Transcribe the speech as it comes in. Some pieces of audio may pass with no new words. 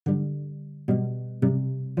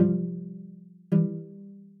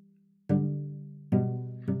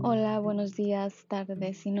Hola, buenos días,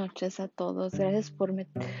 tardes y noches a todos. Gracias por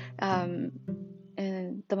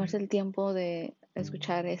tomarse el tiempo de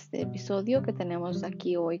escuchar este episodio que tenemos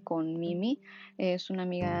aquí hoy con Mimi. Es una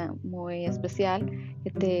amiga muy especial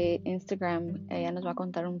de Instagram. Ella nos va a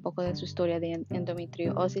contar un poco de su historia de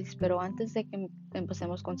endometriosis, pero antes de que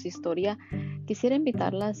empecemos con su historia, quisiera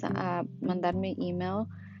invitarlas a mandarme email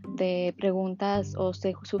de preguntas o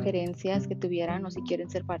sugerencias que tuvieran, o si quieren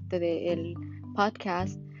ser parte del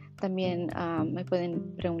podcast. También me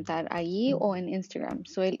pueden preguntar ahí o en Instagram.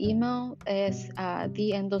 So el email es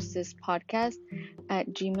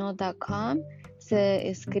theendosispodcast@gmail.com. Se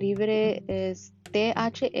escribe es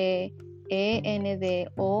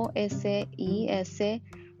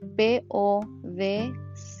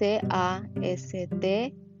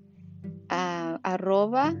THENDOSISPODCAST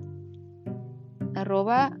arroba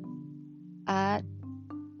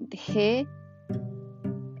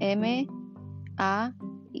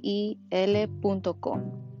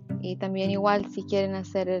gmail.com. Y también igual si quieren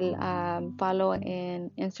hacer el follow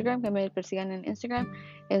en Instagram, que me persigan en Instagram,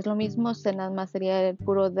 es lo mismo, nada más sería el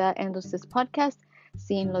puro The Endosis Podcast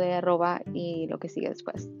sin lo de arroba y lo que sigue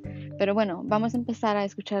después. Pero bueno, vamos a empezar a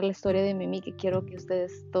escuchar la historia de Mimi, que quiero que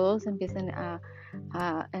ustedes todos empiecen a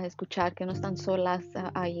escuchar, que no están solas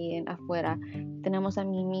ahí afuera. Tenemos a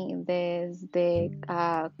Mimi desde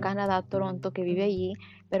Canadá, Toronto, que vive allí,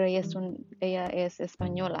 pero ella es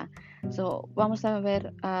española. So, vamos a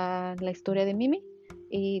ver la historia de Mimi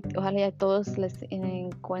y ojalá a todos les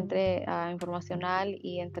encuentre informacional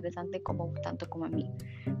y interesante tanto como a mí.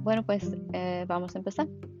 Bueno, pues vamos a empezar.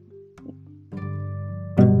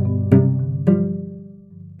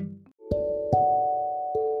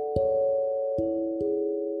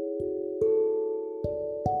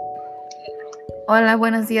 Hola,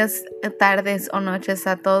 buenos días, tardes o noches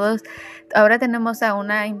a todos. Ahora tenemos a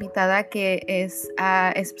una invitada que es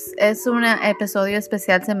un episodio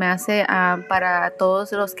especial, se me hace, para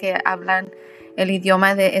todos los que hablan el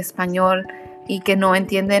idioma de español y que no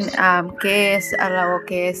entienden qué es lo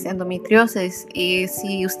que es endometriosis. Y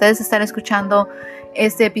si ustedes están escuchando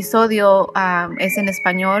este episodio, es en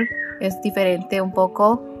español, es diferente un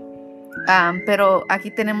poco, pero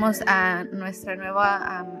aquí tenemos a nuestra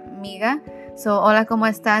nueva amiga. Hola, ¿cómo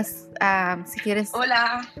estás? Si quieres.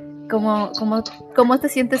 Hola. ¿Cómo te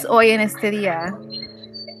sientes hoy en este día?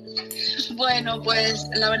 Bueno, pues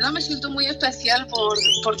la verdad me siento muy especial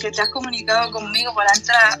porque te has comunicado conmigo para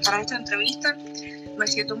esta entrevista. Me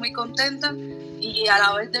siento muy contenta y a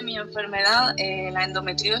la vez de mi enfermedad, la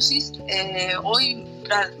endometriosis, hoy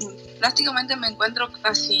prácticamente me encuentro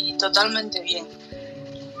casi totalmente bien.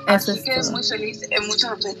 Así que muy feliz en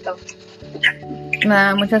muchos aspectos. Me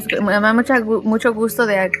da mucho gusto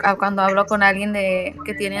cuando hablo con alguien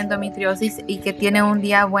que tiene endometriosis y que tiene un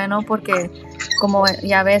día bueno, porque como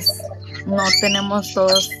ya ves, no tenemos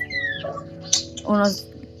todos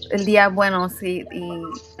el día bueno, y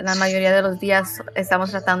la mayoría de los días estamos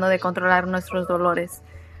tratando de controlar nuestros dolores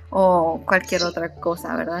o cualquier otra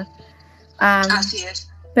cosa, ¿verdad? Así es.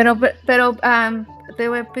 Pero te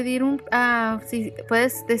voy a pedir si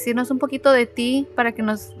puedes decirnos un poquito de ti para que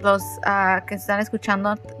los que están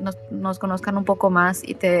escuchando nos conozcan un poco más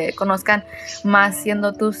y te conozcan más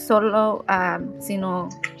siendo tú solo, sino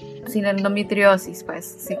sin endometriosis, pues,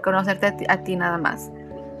 sin conocerte a ti nada más.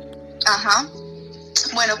 Ajá.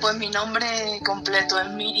 Bueno, pues mi nombre completo es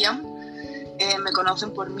Miriam, me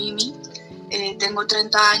conocen por Mimi, tengo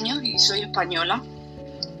 30 años y soy española.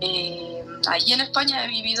 Allí en España he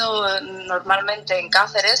vivido normalmente en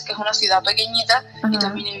Cáceres, que es una ciudad pequeñita, y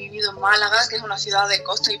también he vivido en Málaga, que es una ciudad de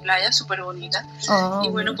costa y playa súper bonita. Y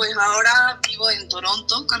bueno, pues ahora vivo en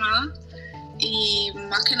Toronto, Canadá, y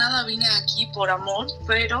más que nada vine aquí por amor,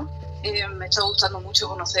 pero me está gustando mucho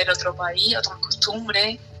conocer otro país, otras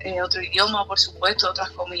costumbres, otro idioma, por supuesto, otras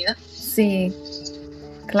comidas. Sí,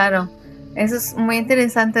 claro. Eso es muy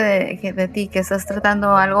interesante de ti, que estás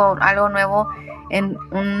tratando algo nuevo en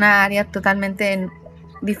una área totalmente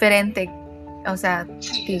diferente. O sea,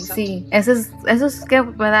 sí. Eso es que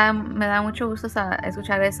me da mucho gusto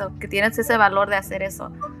escuchar eso, que tienes ese valor de hacer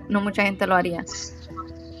eso. No mucha gente lo haría.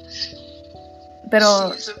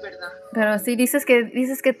 Pero, sí, eso es verdad. Pero sí, dices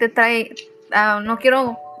que te trae, no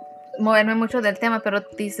quiero moverme mucho del tema, pero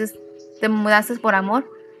dices, ¿te mudaste por amor?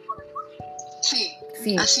 Sí,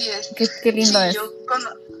 así es. Qué lindo es.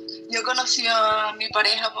 Yo conocí a mi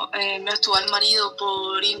pareja, mi actual marido,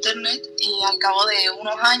 por internet, y al cabo de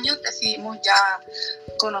unos años decidimos ya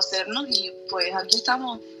conocernos y pues aquí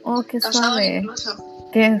estamos. Oh, qué casados suave. Incluso.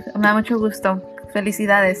 Me da mucho gusto.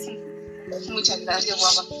 Felicidades. Muchas gracias,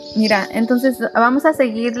 guapa. Mira, entonces vamos a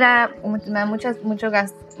seguirla. Me da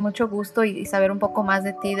mucho gusto y saber un poco más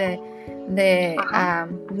de ti,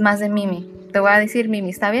 más de Mimi. Te voy a decir Mimi,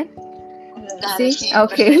 ¿está bien? Dale, Sí, sí, ok.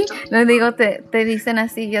 perfecto. No digo, te dicen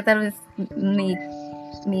así, ya tal vez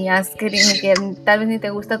ni has querido, tal vez ni te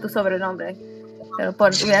gusta tu sobrenombre, pero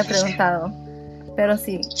hubiera preguntado. Pero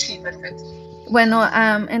sí. Sí, perfecto. Bueno,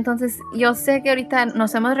 entonces yo sé que ahorita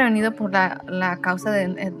nos hemos reunido por la causa de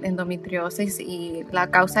endometriosis, y la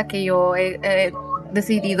causa que yo he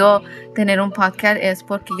decidido tener un podcast es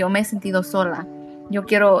porque yo me he sentido sola. Yo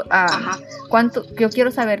quiero, yo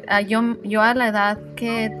quiero saber, yo a la edad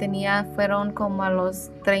que tenía fueron como a los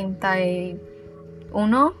 31,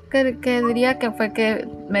 que diría que fue que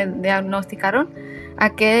me diagnosticaron.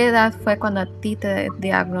 ¿A qué edad fue cuando a ti te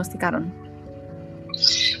diagnosticaron?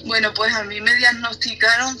 Bueno, pues a mí me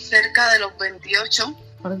diagnosticaron cerca de los 28.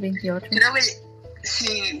 ¿A los 28? Creo que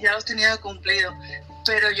sí, ya los tenía cumplido.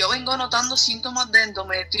 Pero yo vengo notando síntomas de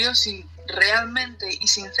endometriosis realmente y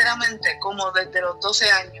sinceramente como desde los 12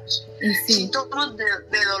 años. Y sí. Síntomas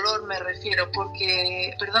de dolor me refiero,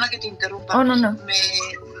 porque, perdona que te interrumpa, Oh, no.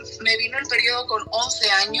 Me vino el periodo con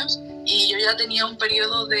 11 años y yo ya tenía un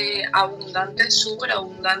periodo de abundante, súper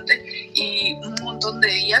abundante, y un montón de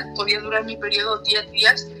días. Podía durar mi periodo 10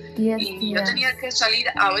 días. Yo tenía que salir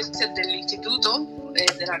a veces del instituto,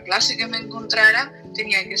 de la clase que me encontrara,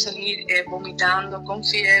 tenía que salir vomitando, con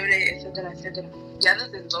fiebre, etcétera, etcétera. Ya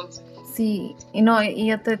desde entonces. Sí,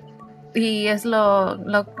 y es lo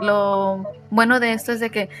bueno de esto es de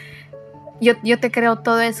que yo te creo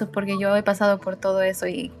todo eso, porque yo he pasado por todo eso,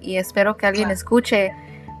 y espero que alguien escuche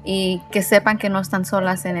y que sepan que no están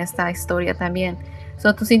solas en esta historia también.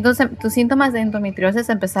 Tus síntomas de endometriosis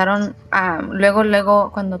empezaron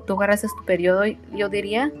luego cuando tú agarraste tu periodo, yo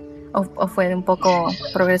diría, o fue un poco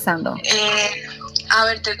progresando. A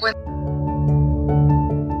ver, te cuento.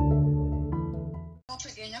 Somos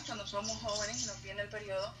pequeñas, cuando somos jóvenes y nos viene el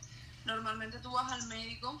periodo, normalmente tú vas al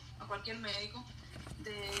médico, a cualquier médico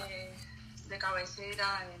de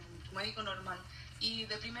cabecera, tu médico normal, y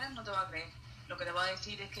de primeras no te va a creer. Lo que te va a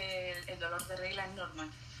decir es que el dolor de regla es normal.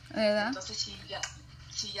 ¿Verdad? Entonces, si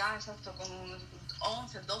ya exacto, con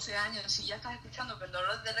 11, 12 años, si ya estás escuchando que el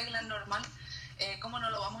dolor de regla es normal, ¿cómo no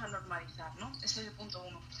lo vamos a normalizar, no? Ese es el punto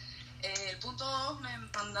 1. El punto 2, me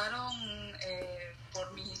mandaron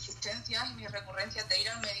por mis insistencias y mis recurrencias de ir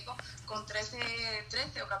al médico. Con 13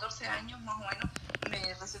 o 14 años más o menos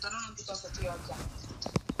me recetaron anticonceptivos ya,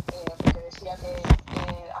 porque decía que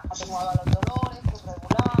atenuaba los dolores, que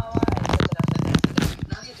regulaba, etcétera, etcétera.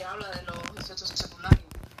 Nadie te habla de los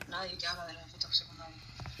efectos secundarios.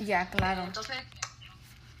 Ya, claro. Entonces,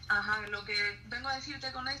 lo que vengo a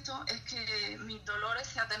decirte con esto es que mis dolores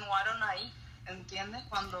se atenuaron ahí, ¿entiendes?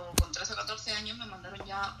 Cuando con 13 o 14 años me mandaron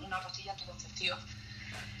ya una pastilla anticonceptiva.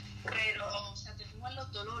 Pero se atenúan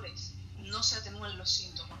los dolores, no se atenúan los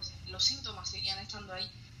síntomas. Los síntomas seguían estando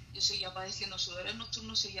ahí. Yo seguía padeciendo sudores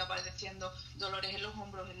nocturnos, seguía padeciendo dolores en los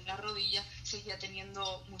hombros, en las rodillas, seguía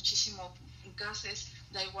teniendo muchísimos gases,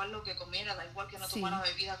 da igual lo que comiera, da igual que no tomara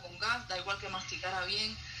bebida con gas, da igual que masticara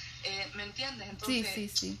bien, ¿me entiendes?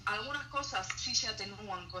 Entonces, sí. Algunas cosas sí se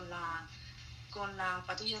atenúan con la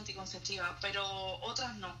pastilla anticonceptiva, pero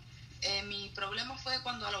otras no. Mi problema fue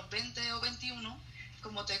cuando a los 20 o 21,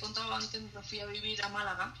 como te he contado antes, me fui a vivir a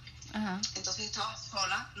Málaga. Entonces estaba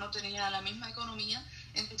sola, no tenía la misma economía,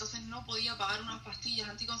 entonces no podía pagar unas pastillas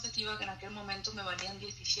anticonceptivas que en aquel momento me valían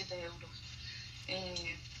 17 euros.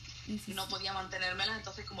 No podía mantenérmelas,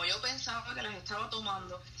 entonces como yo pensaba que las estaba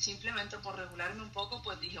tomando simplemente por regularme un poco,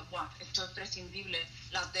 pues dije, ¡buah! Esto es prescindible,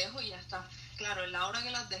 las dejo y ya está. Claro, en la hora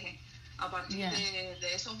que las dejé, a partir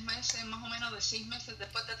de esos meses, más o menos de 6 meses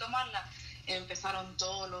después de tomarlas, empezaron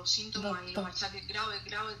todos los síntomas y los achaques graves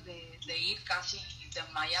de ir casi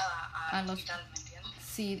desmayada al hospital, ¿me entiendes?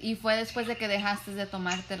 Sí, y fue después de que dejaste de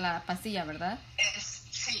tomarte la pastilla, ¿verdad?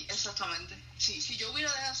 Sí, exactamente. Sí, si yo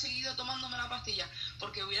hubiera seguido tomándome la pastilla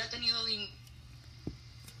porque hubiera tenido dinero,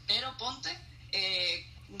 ponte,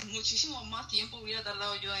 muchísimo más tiempo hubiera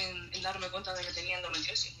tardado yo en darme cuenta de que tenía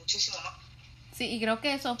endometriosis, muchísimo más. Sí, y creo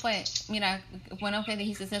que eso fue, mira, bueno que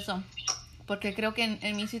dijiste eso, porque creo que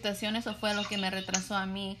en mi situación eso fue lo que me retrasó a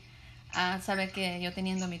mí a saber que yo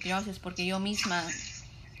tenía endometriosis, porque yo misma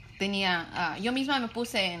me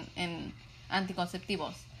puse en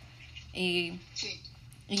anticonceptivos, y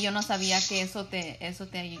yo no sabía que eso te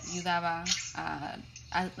ayudaba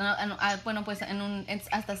bueno, pues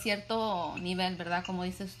hasta cierto nivel, ¿verdad? Como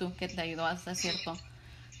dices tú, que te ayudó hasta cierto,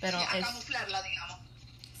 pero a camuflarla, digamos.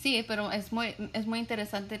 Sí, pero es muy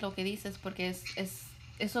interesante lo que dices, porque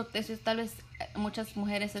eso tal vez muchas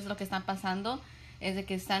mujeres es lo que están pasando, es de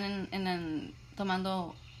que están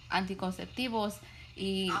tomando anticonceptivos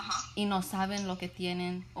y no saben lo que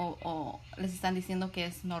tienen o les están diciendo que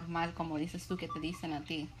es normal, como dices tú, que te dicen a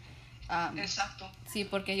ti. Exacto. Sí,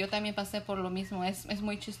 porque yo también pasé por lo mismo. Es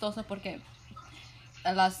muy chistoso porque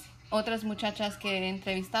las otras muchachas que he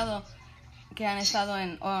entrevistado que han estado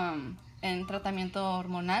en tratamiento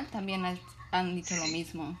hormonal también han dicho lo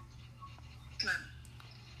mismo.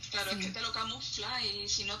 Claro, es que te lo camufla y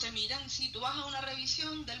si no te miran, si tú vas a una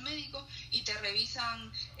revisión del médico y te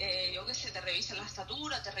revisan, yo qué sé, te revisan la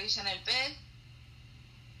estatura, te revisan el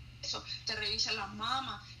peso, te revisan las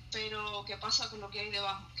mamas, pero ¿qué pasa con lo que hay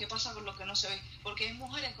debajo? ¿Qué pasa con lo que no se ve? Porque hay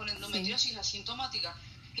mujeres con endometriosis asintomática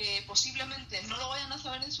que posiblemente no lo vayan a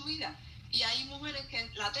saber en su vida. Y hay mujeres que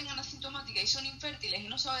la tengan asintomática y son infértiles y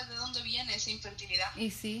no sabes de dónde viene esa infertilidad. Y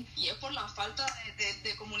sí. Y es por la falta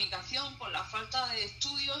de comunicación, por la falta de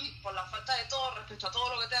estudios y por la falta de todo respecto a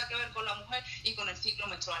todo lo que tenga que ver con la mujer y con el ciclo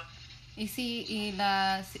menstrual. Y sí, y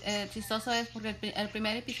chistoso es porque el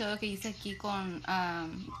primer episodio que hice aquí con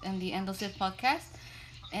en The Endometriosis Podcast,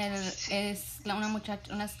 es una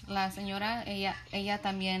muchacha, la señora, ella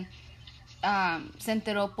también se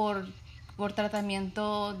enteró por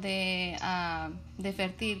tratamiento de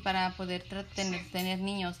fértil para poder tener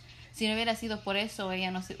niños. Si no hubiera sido por eso, ella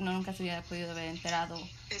nunca se hubiera podido haber enterado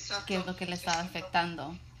qué es lo que le estaba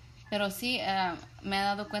afectando. Pero sí, me he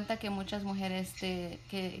dado cuenta que muchas mujeres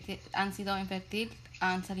que han sido infértiles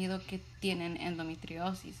han salido que tienen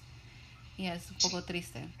endometriosis. Y es un poco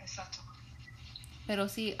triste. Exacto. Pero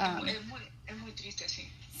sí... es muy triste,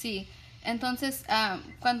 sí. Sí. Entonces,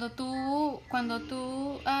 cuando tú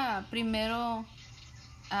primero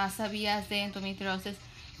sabías de endometriosis,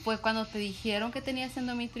 ¿fue cuando te dijeron que tenías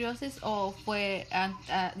endometriosis o fue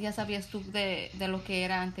ya sabías tú de lo que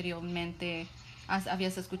era anteriormente?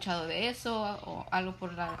 ¿Habías escuchado de eso o algo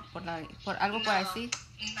por algo por así?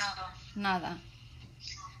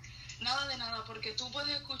 Nada de nada, porque tú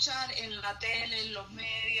puedes escuchar en la tele, en los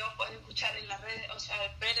medios, puedes escuchar en las redes, o sea,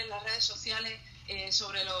 ver en las redes sociales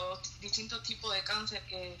sobre los distintos tipos de cáncer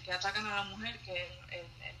que atacan a la mujer, que el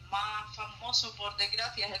más famoso, por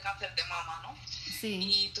desgracia, es el cáncer de mama, ¿no? Sí.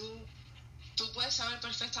 Y tú puedes saber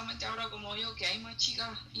perfectamente ahora como yo que hay más chicas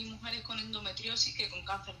y mujeres con endometriosis que con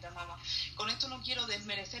cáncer de mama. Con esto no quiero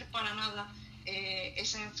desmerecer para nada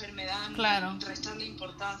esa enfermedad, claro, ni restarle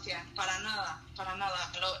importancia, para nada.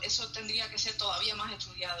 Eso tendría que ser todavía más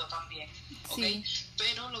estudiado también, ¿okay? Sí.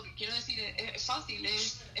 Pero lo que quiero decir es fácil,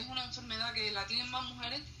 es una enfermedad que la tienen más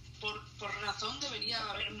mujeres, por razón debería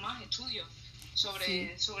haber más estudios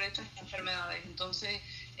sobre estas enfermedades. Entonces,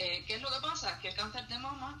 ¿qué es lo que pasa? Que el cáncer de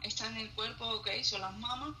mama está en el cuerpo, ok, son las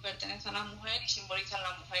mamas, pertenecen a la mujer y simbolizan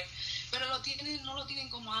a la mujer, pero no lo tienen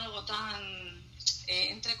como algo tan,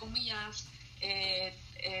 entre comillas,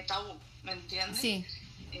 tabú, ¿me entiendes? Sí.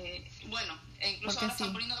 Bueno, incluso ahora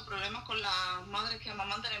están poniendo problemas con las madres que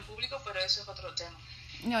amamantan en público, pero eso es otro tema.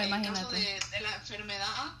 No, en imagínate. caso de la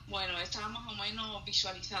enfermedad, bueno, está más o menos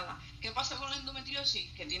visualizada. ¿Qué pasa con la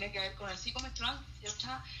endometriosis? Que tiene que ver con el ciclo menstrual. Ya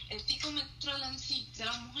está. El ciclo menstrual en sí, de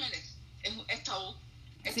las mujeres, es tabú.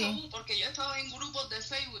 Es tabú porque yo he estado en grupos de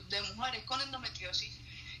Facebook de mujeres con endometriosis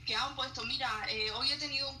que han puesto, mira, hoy he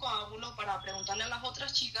tenido un coágulo, para preguntarle a las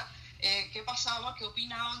otras chicas qué pasaba, qué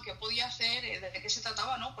opinaban, qué podía hacer, de qué se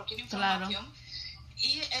trataba, ¿no? Cualquier información. Claro.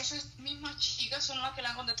 Y esas mismas chicas son las que le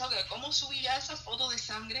han contestado que cómo subía esa foto de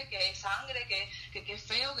sangre, que es sangre, que es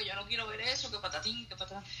feo, que yo no quiero ver eso, que patatín, que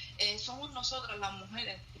patatán. Somos nosotras las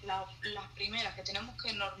mujeres las primeras que tenemos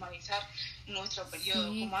que normalizar nuestro periodo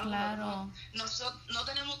como algo normal. Nosotros no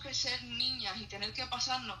tenemos que ser niñas y tener que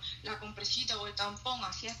pasarnos la compresita o el tampón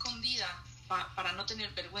así a escondida para no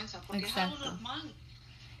tener vergüenza, porque Exacto. Es algo normal.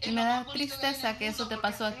 Y me da tristeza que eso te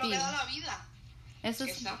pasó a ti. Es lo que da la vida. Eso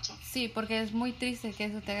es, sí, porque es muy triste que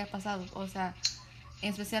eso te haya pasado, o sea,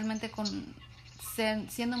 especialmente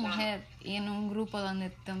siendo mujer y en un grupo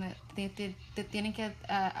donde te tienen que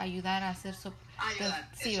ayudar a hacer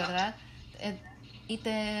sí, ¿verdad? Y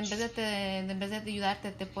en vez de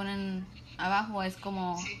ayudarte te ponen abajo, es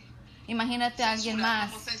como imagínate a alguien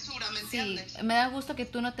más. Como censura, ¿me entiendes? Sí, me da gusto que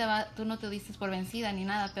tú no te diste por vencida ni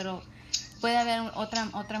nada, pero puede haber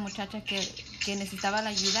otra muchacha que necesitaba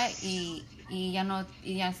la ayuda y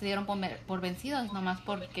ya se dieron por vencidos nomás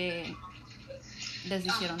porque les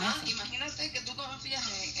dijeron eso. Imagínate que tú confías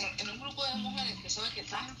en un grupo de mujeres que saben que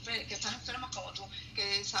están enfermas como tú,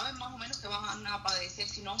 que saben más o menos que van a padecer,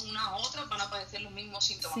 si no una u otra van a padecer los mismos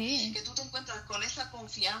síntomas, que tú te encuentras con esa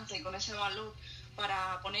confianza y con ese valor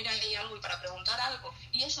para poner ahí algo y para preguntar algo,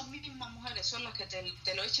 y esas mismas mujeres son las que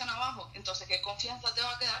te lo echan abajo. Entonces, ¿qué confianza te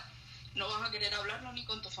va a quedar? No vas a querer hablarlo ni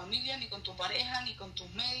con tu familia, ni con tu pareja, ni con tus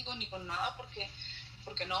médicos, ni con nada, porque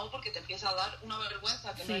porque te empieza a dar una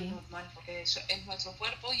vergüenza que no es normal, porque eso es nuestro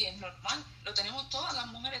cuerpo y es normal. Lo tenemos todas las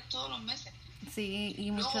mujeres todos los meses. Sí,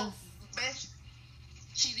 y Luego, muchos... ¿ves?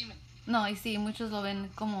 Sí, dime. No, y sí, muchos lo ven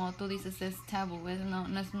como tú dices, es tabú,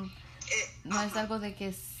 no es algo de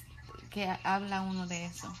que habla uno de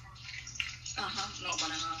eso. Ajá, no,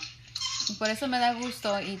 para nada. Y por eso me da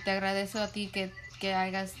gusto y te agradezco a ti que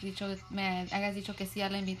me hayas dicho que sí a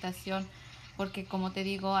la invitación, porque como te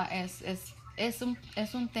digo, es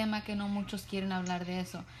un tema que no muchos quieren hablar de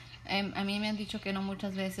eso. A mí me han dicho que no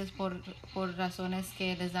muchas veces por razones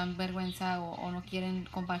que les dan vergüenza o no quieren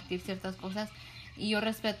compartir ciertas cosas, y yo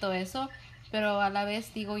respeto eso, pero a la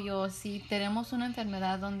vez digo yo, si tenemos una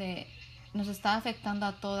enfermedad donde nos está afectando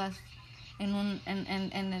a todas en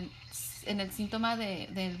el síntoma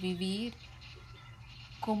del vivir,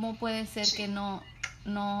 ¿cómo puede ser que no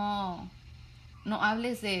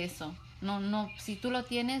hables de eso? No, si tú lo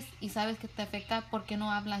tienes y sabes que te afecta, ¿por qué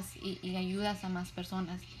no hablas y ayudas a más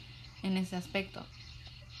personas en ese aspecto?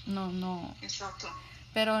 No. Exacto.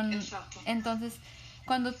 Pero Exacto. entonces,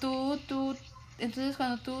 cuando tú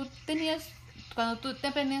te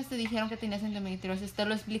aprendías, te dijeron que tenías endometriosis, te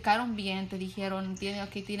lo explicaron bien, te dijeron,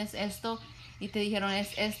 ok, tienes esto, y te dijeron, es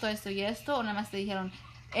esto, esto y esto, o nada más te dijeron,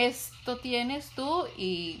 esto tienes tú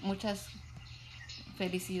y muchas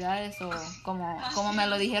felicidades, o como me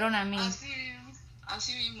lo dijeron a mí.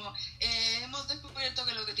 Así mismo. Hemos descubierto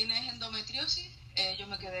que lo que tiene es endometriosis. Yo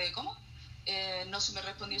me quedé, ¿cómo? No se me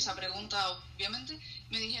respondió esa pregunta, obviamente.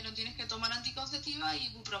 Me dijeron, tienes que tomar anticonceptiva y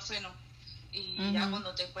ibuprofeno. Y ya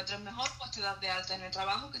cuando te encuentres mejor, pues te das de alta en el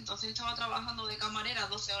trabajo, que entonces estaba trabajando de camarera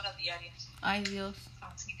 12 horas diarias. Ay, Dios.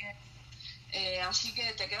 Así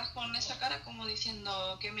que te quedas con esa cara como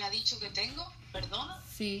diciendo, ¿qué me ha dicho que tengo? ¿Perdona?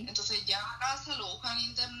 Sí. Entonces ya a casa lo buscan en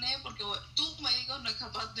internet, porque tu médico no es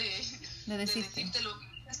capaz de decirte lo que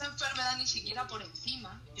es esa enfermedad ni siquiera por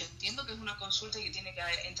encima. Yo entiendo que es una consulta y que tiene que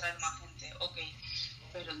entrar más gente, ok,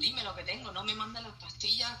 pero dime lo que tengo, no me mandes las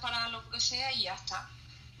pastillas para lo que sea y ya está.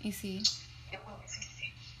 Y sí. Es muy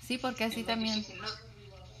difícil. Sí, porque así también difícil, ¿no?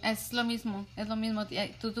 es lo mismo.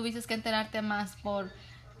 Tú tuviste que enterarte más por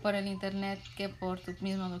el internet que por tu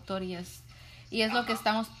mismo doctor, y es lo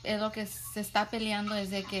que se está peleando, es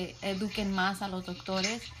de que eduquen más a los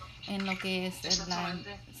doctores en lo que es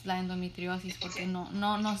la endometriosis, porque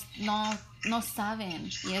no saben,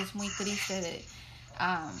 y es muy triste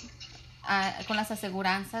con las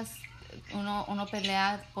aseguranzas. Uno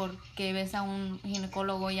pelea porque ves a un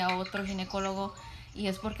ginecólogo y a otro ginecólogo, y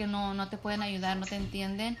es porque no te pueden ayudar, no te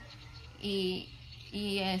entienden, y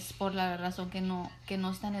es por la razón que no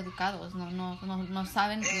están educados, no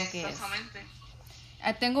saben lo que es.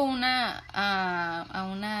 Tengo a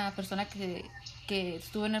una persona que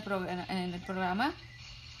estuvo en el programa,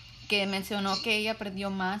 que mencionó que ella aprendió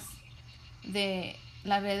más de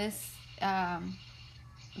las redes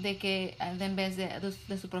en vez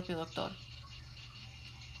de su propio doctor.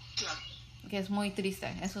 Claro. Que es muy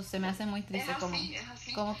triste, eso se me hace muy triste. Es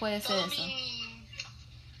así. ¿Cómo puede ser eso?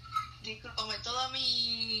 Discúlpame, toda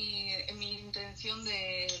mi intención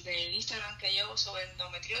de Instagram que llevo sobre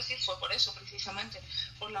endometriosis fue por eso, precisamente,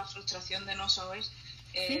 por la frustración de no saber.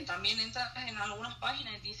 ¿Sí? También entras en algunas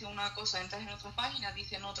páginas y dicen una cosa, entras en otras páginas,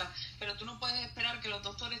 dicen otra, pero tú no puedes esperar que los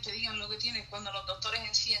doctores te digan lo que tienes cuando los doctores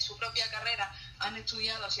en sí, en su propia carrera, han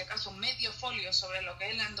estudiado, si acaso, medio folio sobre lo que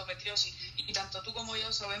es la endometriosis, y tanto tú como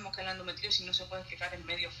yo sabemos que la endometriosis no se puede explicar en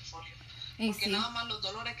medio folio, porque nada más los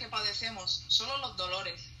dolores que padecemos, solo los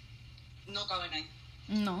dolores, no caben ahí.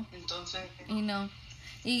 No. Entonces...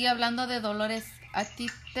 Y hablando de dolores, ¿a ti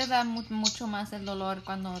te da mucho más el dolor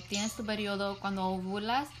cuando tienes tu periodo, cuando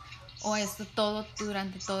ovulas, o es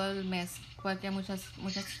durante todo el mes? Muchas.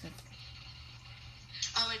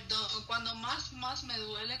 A ver, cuando más me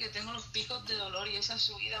duele, que tengo los picos de dolor y esas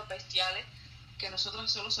subidas bestiales que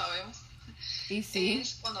nosotros solo sabemos, ¿y sí?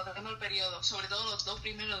 Es cuando tengo el periodo, sobre todo los 2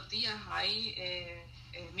 primeros días. Ahí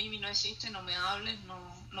Mimi no existe, no me hables,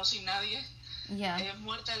 no soy nadie. Yeah.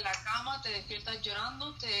 Muerta en la cama, te despiertas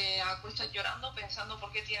llorando, te acuestas llorando, pensando por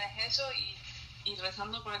qué tienes eso y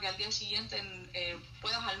rezando para que al día siguiente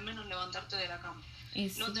puedas al menos levantarte de la cama.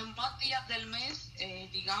 Sí. Los demás días del mes,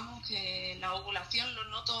 digamos que la ovulación lo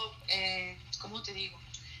noto, ¿cómo te digo?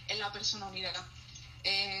 En la personalidad,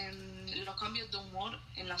 en los cambios de humor,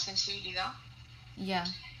 en la sensibilidad. Yeah.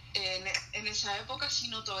 En esa época sí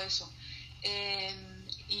noto eso.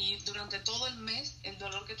 Y durante todo el mes el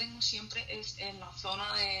dolor que tengo siempre es en la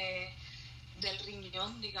zona del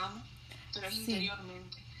riñón, digamos, pero es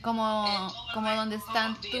interiormente. como donde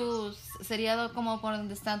están todos los días. sería como por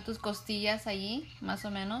donde están tus costillas allí, más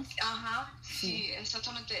o menos. Ajá, sí,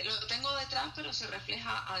 exactamente. Lo tengo detrás, pero se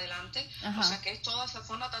refleja adelante. Ajá. O sea que es toda esa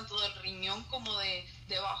zona, tanto del riñón como de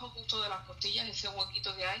debajo justo de las costillas, ese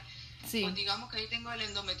huequito que hay. Sí. Pues digamos que ahí tengo el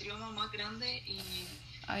endometrioma más grande y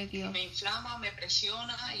Ay, Dios. me inflama, me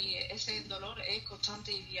presiona y ese dolor es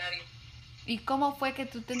constante y diario. ¿Y cómo fue que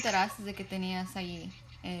tú te enteraste de que tenías allí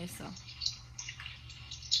eso?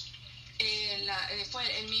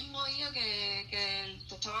 Fue el mismo día que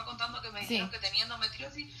te estaba contando que me dijeron que tenía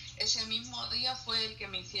endometriosis. Ese mismo día fue el que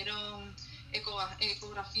me hicieron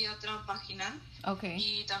ecografía transvaginal. Okay.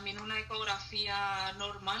 Y también una ecografía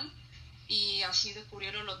normal, y así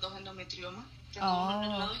descubrieron los dos endometriomas. Tengo uno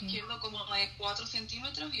en el lado izquierdo como de 4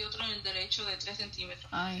 centímetros y otro en el derecho de 3 centímetros.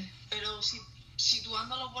 Ay. Pero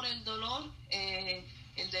situándolo por el dolor,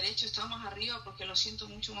 el derecho está más arriba porque lo siento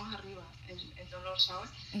mucho más arriba, el dolor, ¿sabes?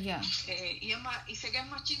 Ya. Y sé que es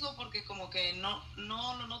más chico porque como que no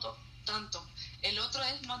lo noto tanto. El otro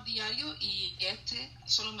es más diario y este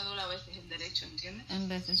solo me duele a veces, el derecho, ¿entiendes? En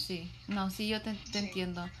veces, sí. No, sí, yo te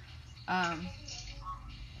entiendo.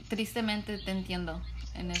 Tristemente te entiendo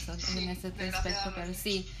en eso, en ese aspecto, pero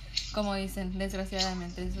sí, como dicen,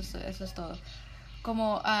 desgraciadamente, eso es todo.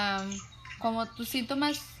 Como tus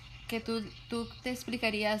síntomas que tú te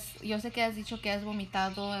explicarías, yo sé que has dicho que has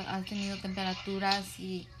vomitado, has tenido temperaturas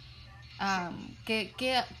y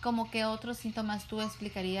como que otros síntomas tú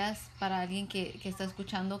explicarías para alguien que está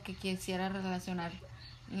escuchando que quisiera relacionar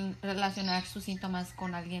sus síntomas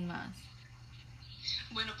con alguien más.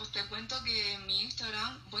 Bueno, pues te cuento que en mi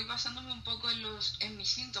Instagram voy basándome un poco en mis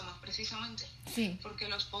síntomas, precisamente. Sí. Porque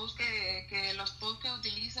los posts que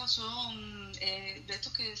utilizo son de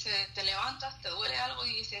estos que te levantas, te duele algo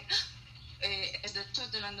y dices, esto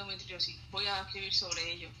es de la endometriosis, voy a escribir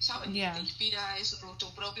sobre ello, ¿sabes? Yeah. Te inspira eso,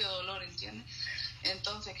 tu propio dolor, ¿entiendes?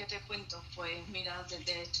 Entonces, ¿qué te cuento? Pues mira,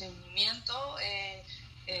 desde estreñimiento,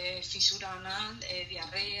 fisura anal,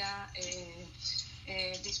 diarrea,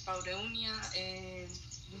 dispareunia,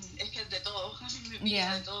 es que es de todo, me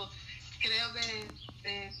pilla de todo. Creo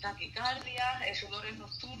que taquicardia, sudores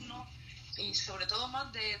nocturnos y sobre todo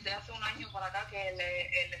más de hace un año para acá que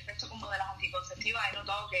el efecto como de las anticonceptivas he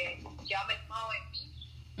notado que ha mermado en mí.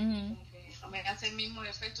 Como que me hace el mismo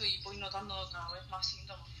efecto y voy notando cada vez más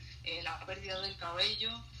síntomas. La pérdida del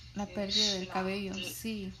cabello. La pérdida del cabello,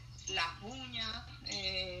 sí. Las uñas.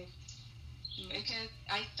 Es que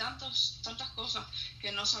hay tantas cosas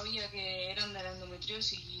que no sabía que eran de la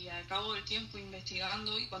endometriosis y al cabo del tiempo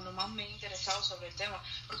investigando y cuando más me he interesado sobre el tema,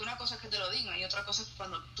 porque una cosa es que te lo digan y otra cosa es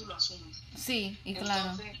cuando tú lo asumes. Sí, y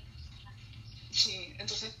claro.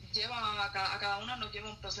 Entonces a cada una nos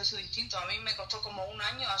lleva un proceso distinto. A mí me costó como un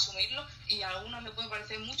año asumirlo y a algunas le puede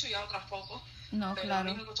parecer mucho y a otras poco. No, pero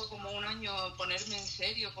claro. A mí me costó como un año ponerme en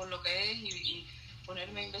serio con lo que es y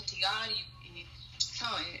ponerme a investigar y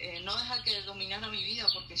 ¿sabes? No dejar que dominara mi vida,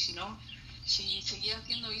 porque si no, si seguía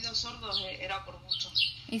haciendo oídos sordos era por gusto.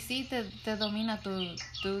 Y sí, te domina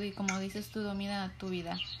y como dices, tú domina tu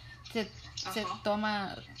vida. Se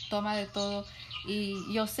toma de todo.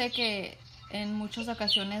 Y yo sé que en muchas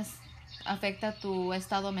ocasiones afecta tu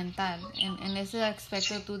estado mental. En ese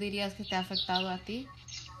aspecto, ¿tú dirías que te ha afectado a ti?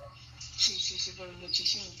 Sí, por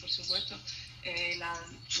muchísimo, por supuesto.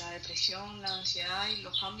 La depresión, la ansiedad y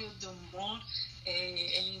los cambios de humor,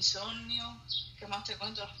 el insomnio, ¿qué más te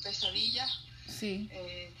cuento? Las pesadillas. Sí.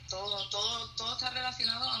 Todo está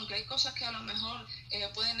relacionado, aunque hay cosas que a lo mejor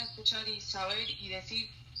pueden escuchar y saber y decir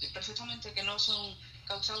perfectamente que no son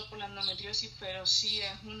causados por la endometriosis, pero sí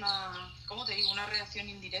es una reacción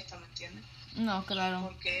indirecta, ¿me entiendes? No, claro.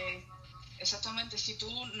 Porque exactamente, si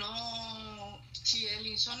el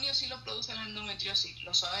insomnio sí lo produce la endometriosis,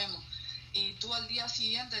 lo sabemos, y tú al día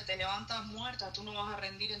siguiente te levantas muerta, tú no vas a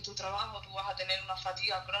rendir en tu trabajo, tú vas a tener una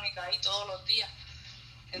fatiga crónica ahí todos los días.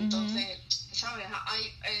 Entonces, ¿sabes?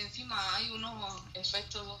 Encima hay unos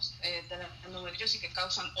efectos de la endometriosis que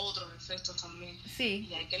causan otros efectos también. Sí.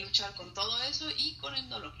 Y hay que luchar con todo eso y con el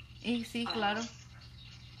dolor. Y sí, claro.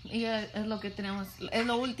 Y es lo que tenemos, es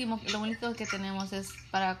lo único que tenemos es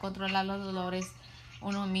para controlar los dolores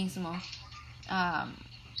uno mismo.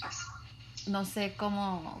 No sé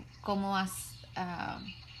cómo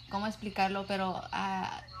explicarlo, pero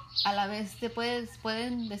a la vez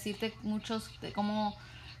pueden decirte muchos de cómo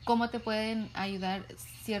te pueden ayudar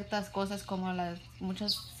ciertas cosas, como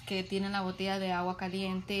muchos que tienen la botella de agua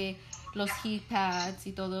caliente, los heat pads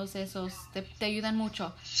y todos esos te ayudan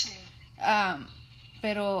mucho. Sí.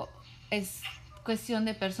 Pero es cuestión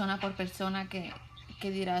de persona por persona que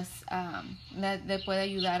que dirás le puede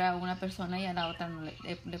ayudar a una persona y a la otra no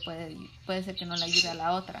puede ser que no le ayude a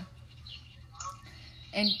la otra.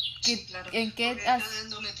 Sí, claro, ¿En qué porque la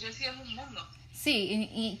endometriosis es un mundo. Sí,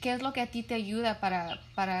 y qué es lo que a ti te ayuda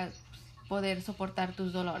para poder soportar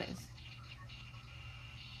tus dolores?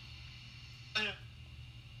 Bueno,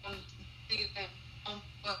 un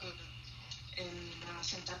poco en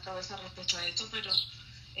sentar cabeza respecto a esto, pero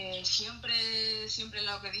siempre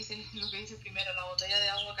lo que dice primero, la botella de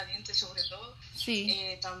agua caliente sobre todo.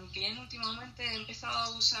 Sí. También últimamente he empezado a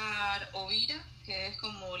usar Ovira, que es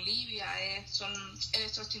como Livia, son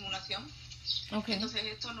electroestimulación. Okay. Entonces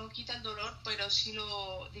esto no quita el dolor, pero sí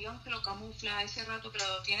digamos que lo camufla, ese rato que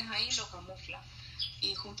lo tienes ahí lo camufla.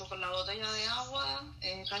 Y junto con la botella de agua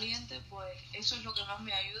caliente, pues eso es lo que más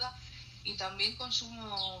me ayuda. Y también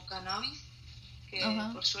consumo cannabis, que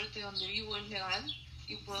por suerte donde vivo es legal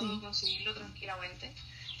y puedo conseguirlo tranquilamente,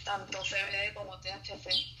 tanto CBD como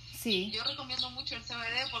THC. Sí. Yo recomiendo mucho el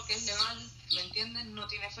CBD porque es legal, ¿me entienden? No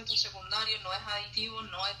tiene efectos secundarios, no es aditivo,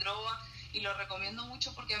 no es droga, y lo recomiendo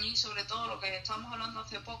mucho porque a mí, sobre todo lo que estábamos hablando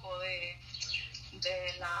hace poco de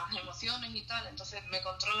las emociones y tal, entonces me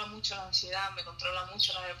controla mucho la ansiedad, me controla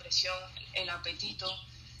mucho la depresión, el apetito,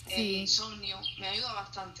 el insomnio, me ayuda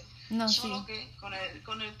bastante. Solo que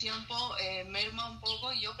con el tiempo merma un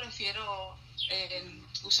poco y yo prefiero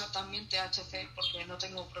usar también THC porque no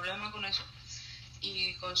tengo problema con eso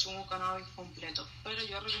y consumo cannabis completo. Pero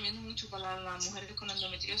yo recomiendo mucho para las mujeres con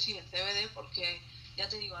endometriosis el CBD porque, ya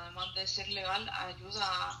te digo, además de ser legal, ayuda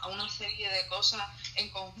a una serie de cosas en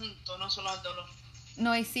conjunto, no solo al dolor.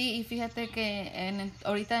 No, y sí, y fíjate que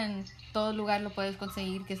ahorita en todo lugar lo puedes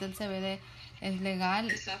conseguir, que es el CBD, es legal.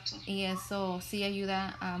 Exacto. Y eso sí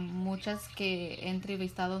ayuda a muchas que he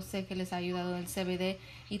entrevistado, sé que les ha ayudado el CBD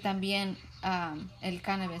y también el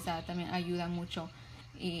cannabis también ayuda mucho.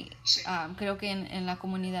 Y creo que en la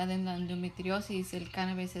comunidad de la endometriosis el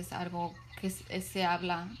cannabis es algo que se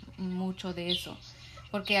habla mucho de eso,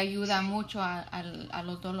 porque ayuda mucho a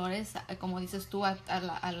los dolores, como dices tú,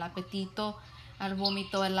 al apetito, al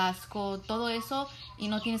vómito, el asco, todo eso, y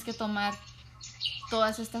no tienes que tomar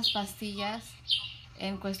todas estas pastillas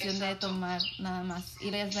en cuestión de tomar nada más, y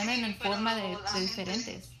les venden en forma de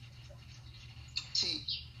diferentes. Sí,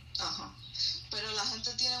 ajá. Pero la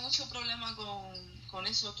gente tiene mucho problema con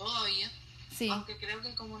eso todavía, aunque creo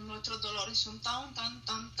que como nuestros dolores son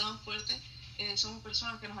tan fuertes, somos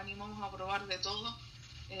personas que nos animamos a probar de todo,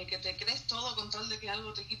 que te crees todo con tal de que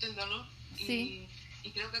algo te quite el dolor. Y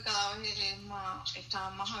creo que cada vez está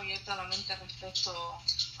más abierta la mente respecto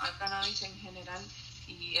al cannabis en general.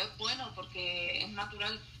 Y es bueno porque es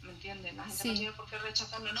natural, ¿me entiendes? La gente no tiene por qué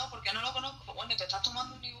rechazarlo, no, porque no lo conozco. Bueno, te estás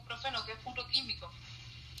tomando un ibuprofeno que es puro químico.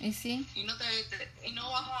 Y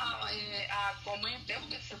no vas a comerte,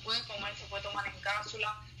 porque se puede comer, se puede tomar en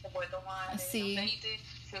cápsula, se puede tomar en aceite,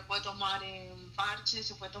 se puede tomar en parches,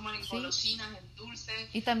 se puede tomar en golosinas, en dulces.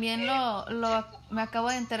 Y también me acabo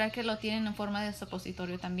de enterar que lo tienen en forma de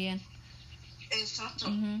supositorio también. Exacto.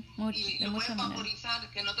 Y lo puedes vaporizar,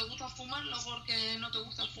 que no te gusta fumarlo porque no te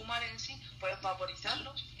gusta fumar en sí, puedes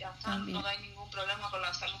vaporizarlo, ya está, no hay ningún problema con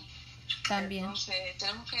la salud. También. Entonces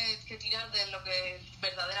tenemos que tirar de lo que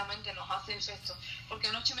verdaderamente nos hace efecto, porque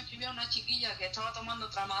anoche me escribió una chiquilla que estaba tomando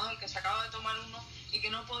tramadol, que se acaba de tomar uno y que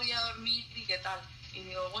no podía dormir y qué tal, y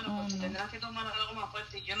digo, bueno, pues tendrás que tomar algo más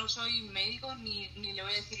fuerte. Yo no soy médico ni le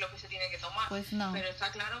voy a decir lo que se tiene que tomar, pero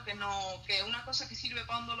está claro que una cosa que sirve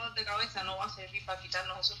para un dolor de cabeza no va a servir para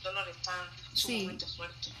quitarnos esos dolores tan sumamente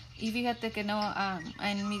fuertes. Y fíjate que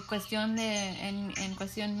en mi cuestión en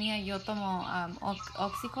cuestión mía yo tomo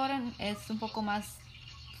Oxycontin, es un poco más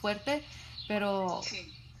fuerte, pero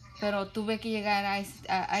tuve que llegar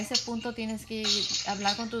a ese punto. Tienes que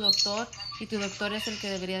hablar con tu doctor y tu doctor es el que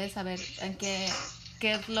debería de saber en qué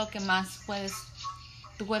es lo que más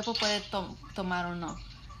tu cuerpo puede tomar o no.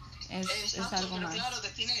 Es algo pero más. Claro,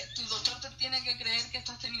 tu doctor te tiene que creer que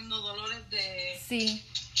estás teniendo dolores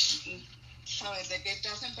 ¿sabes? De que te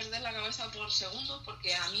hacen perder la cabeza por segundos,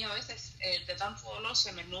 porque a mí a veces de tanto dolor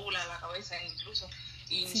se me nubla la cabeza incluso,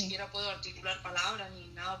 y ni siquiera puedo articular palabras ni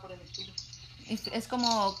nada por el estilo. Es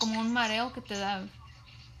como un mareo que te da.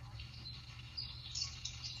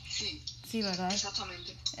 Sí, ¿verdad?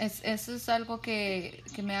 Exactamente. Eso es algo que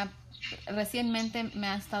recientemente me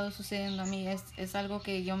ha estado sucediendo a mí. Es algo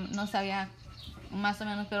que yo no sabía más o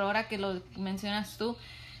menos, pero ahora que lo mencionas tú,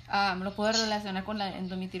 lo puedo relacionar con la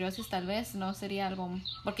endometriosis tal vez. No sería algo,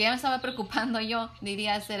 porque ya me estaba preocupando yo,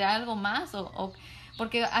 diría, ¿será algo más? O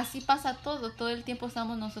porque así pasa todo el tiempo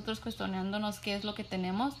estamos nosotros cuestionándonos qué es lo que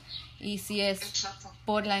tenemos y si es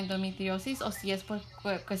por la endometriosis o si es por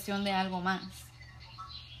cuestión de algo más.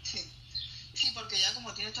 Sí, porque ya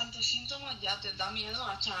como tienes tantos síntomas, ya te da miedo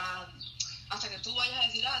hasta que tú vayas a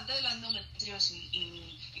decir, de la endometriosis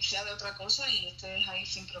y sea de otra cosa y estés ahí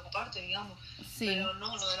sin preocuparte, digamos. Sí. Pero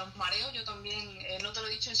no, lo de los mareos yo también, no te lo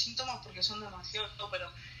he dicho en síntomas porque son demasiados,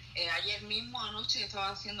 pero ayer mismo anoche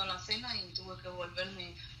estaba haciendo la cena y tuve que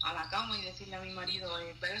volverme a la cama y decirle a mi marido,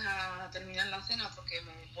 ves a terminar la cena porque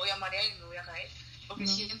me voy a marear y me voy a caer. Porque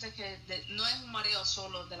sientes que no es un mareo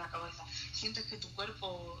solo de la cabeza, sientes que tu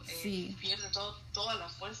cuerpo pierde todas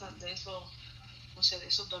las fuerzas de esos, no sé, de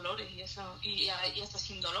esos dolores y hasta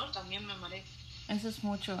sin dolor también me mareo. Eso es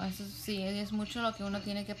mucho, es mucho lo que uno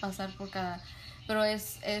tiene que pasar por cada... Pero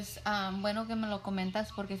es bueno que me lo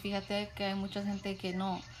comentas porque fíjate que hay mucha gente que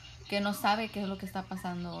no sabe qué es lo que está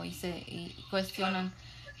pasando y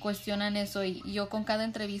cuestionan eso. Y yo con cada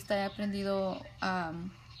entrevista he aprendido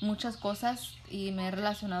muchas cosas y me he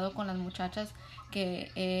relacionado con las muchachas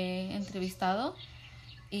que he entrevistado.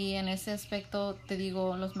 Y en ese aspecto te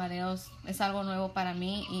digo, los mareos es algo nuevo para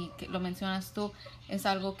mí y que lo mencionas tú, es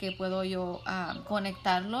algo que puedo yo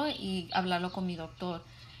conectarlo y hablarlo con mi doctor.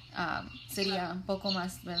 Sería un poco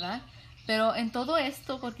más, ¿verdad? Pero en todo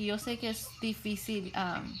esto, porque yo sé que es difícil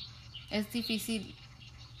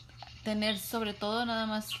tener sobre todo nada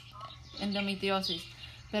más endometriosis,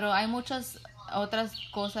 pero hay muchas otras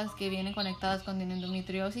cosas que vienen conectadas con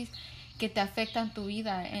endometriosis que te afectan tu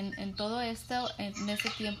vida. En todo esto, en este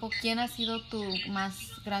tiempo, ¿quién ha sido tu más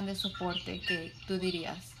grande soporte que tú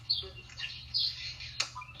dirías?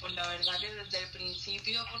 Pues la verdad que desde el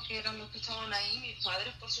principio, porque eran los que estaban ahí, mis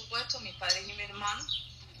padres, por supuesto, mis padres y mi hermano.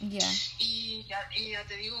 Y ya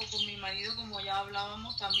te digo, con mi marido, como ya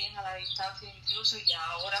hablábamos, también a la distancia incluso, y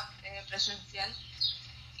ahora presencial.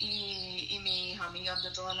 Y mis amigas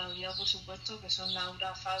de toda la vida, por supuesto, que son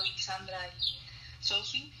Laura, Fabi, Sandra y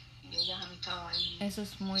Sophie. Y ellas han estado ahí. Eso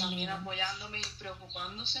es muy también lindo. Apoyándome y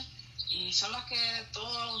preocupándose. Y son las que,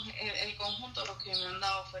 todo el conjunto, los que me han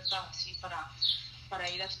dado ofertas así para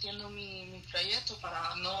ir haciendo mis proyectos,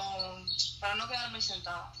 para no quedarme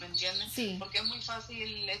sentada, ¿me entiendes? Sí. Porque es muy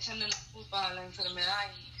fácil echarle la culpa a la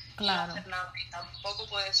enfermedad y claro. no hacer nada. Y tampoco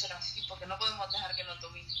puede ser así, porque no podemos dejar que nos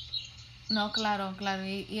domine. No, claro.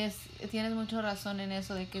 Y tienes mucha razón en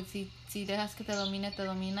eso, de que si dejas que te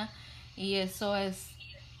domina, y eso es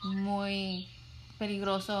muy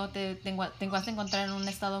peligroso, te vas a encontrar en un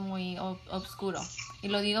estado muy oscuro. Y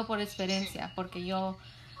lo digo por experiencia, porque yo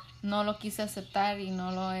no lo quise aceptar y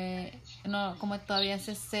como todavía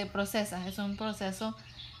se procesa, es un proceso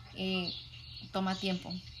y toma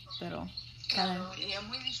tiempo, pero... Claro, y es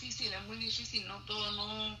muy difícil,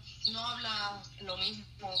 no habla lo mismo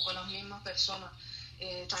con las mismas personas.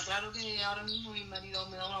 Está claro que ahora mismo mi marido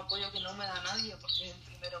me da un apoyo que no me da nadie, porque es el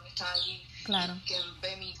primero que está ahí, claro. que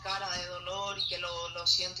ve mi cara de dolor y que lo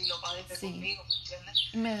siente y lo padece conmigo, ¿me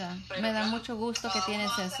entiendes? Me da mucho gusto que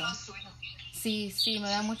tienes eso. Sí, me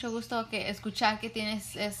da mucho gusto escuchar que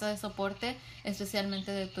tienes ese soporte,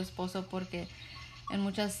 especialmente de tu esposo, porque en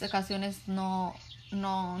muchas ocasiones no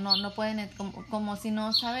pueden, como si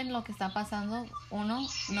no saben lo que está pasando,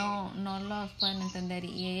 no los pueden entender,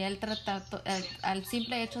 y él al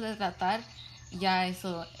simple hecho de tratar, ya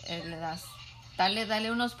eso le das,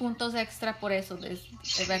 dale unos puntos extra por eso, de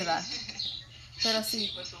verdad. Pero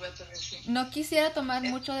sí, por supuesto que sí. No quisiera tomar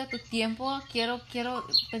mucho de tu tiempo. Quiero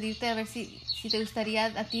pedirte a ver si te gustaría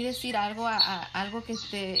a ti decir algo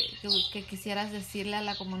que quisieras decirle a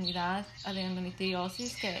la comunidad de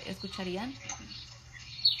endometriosis que escucharían.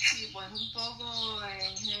 Sí, pues un poco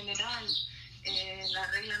en general, la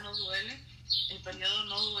regla no duele, el periodo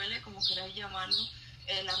no duele, como queráis llamarlo,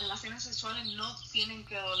 las relaciones sexuales no tienen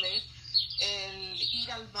que doler, el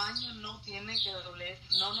ir al baño no tiene que doler,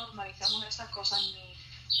 no normalicemos esas cosas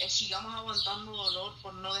ni sigamos aguantando dolor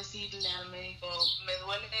por no decirle al médico, me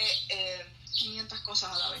duele 500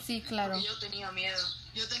 cosas a la vez. Sí, claro. Porque yo tenía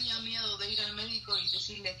miedo de ir al médico y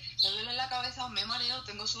decirle, me duele la cabeza, me mareo,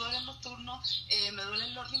 tengo sudores nocturnos, me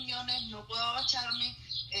duelen los riñones, no puedo agacharme.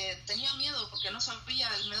 Tenía miedo porque no sabía,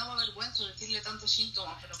 me daba vergüenza decirle tantos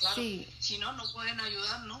síntomas, pero claro, si no pueden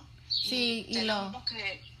ayudarnos. Sí, y tenemos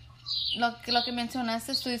que... Lo que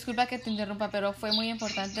mencionaste, tu disculpa que te interrumpa, pero fue muy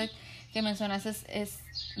importante que mencionaste es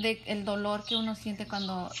de el dolor que uno siente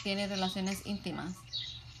cuando tiene relaciones íntimas.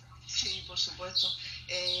 Sí, por supuesto.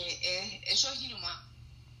 Eso es inhumano.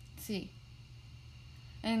 Sí.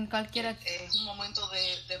 En cualquiera... Es un momento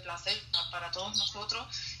de placer para todos nosotros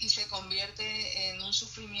y se convierte en un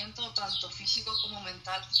sufrimiento tanto físico como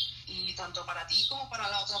mental, y tanto para ti como para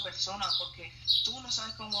la otra persona, porque tú no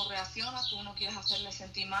sabes cómo reacciona, tú no quieres hacerle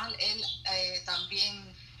sentir mal, él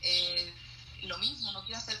también lo mismo, no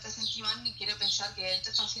quiere hacerte sentir mal ni quiere pensar que él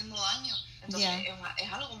te está haciendo daño. Entonces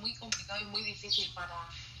es algo muy complicado y muy difícil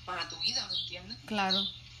para tu vida, ¿me entiendes?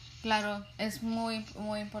 Claro, es muy,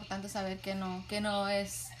 muy importante saber que no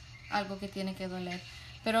es algo que tiene que doler.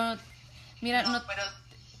 Pero, mira,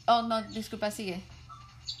 no, disculpa, sigue.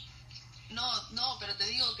 No, pero te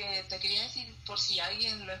digo que te quería decir, por si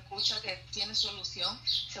alguien lo escucha, que tiene solución,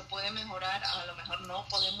 se puede mejorar, a lo mejor no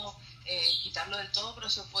podemos quitarlo del todo, pero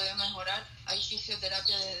se puede mejorar. Hay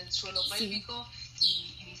fisioterapia del suelo pélvico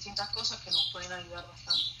y distintas cosas que nos pueden ayudar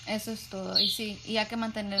bastante. Eso es todo, y hay que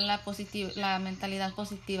mantener la mentalidad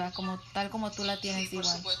positiva, tal como tú la tienes, sí, igual.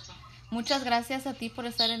 Por supuesto. Muchas gracias a ti por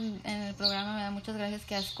estar en el programa, me da muchas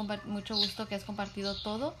gracias mucho gusto que has compartido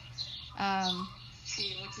todo.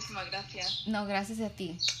 Sí, muchísimas gracias. No, gracias a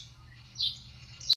ti.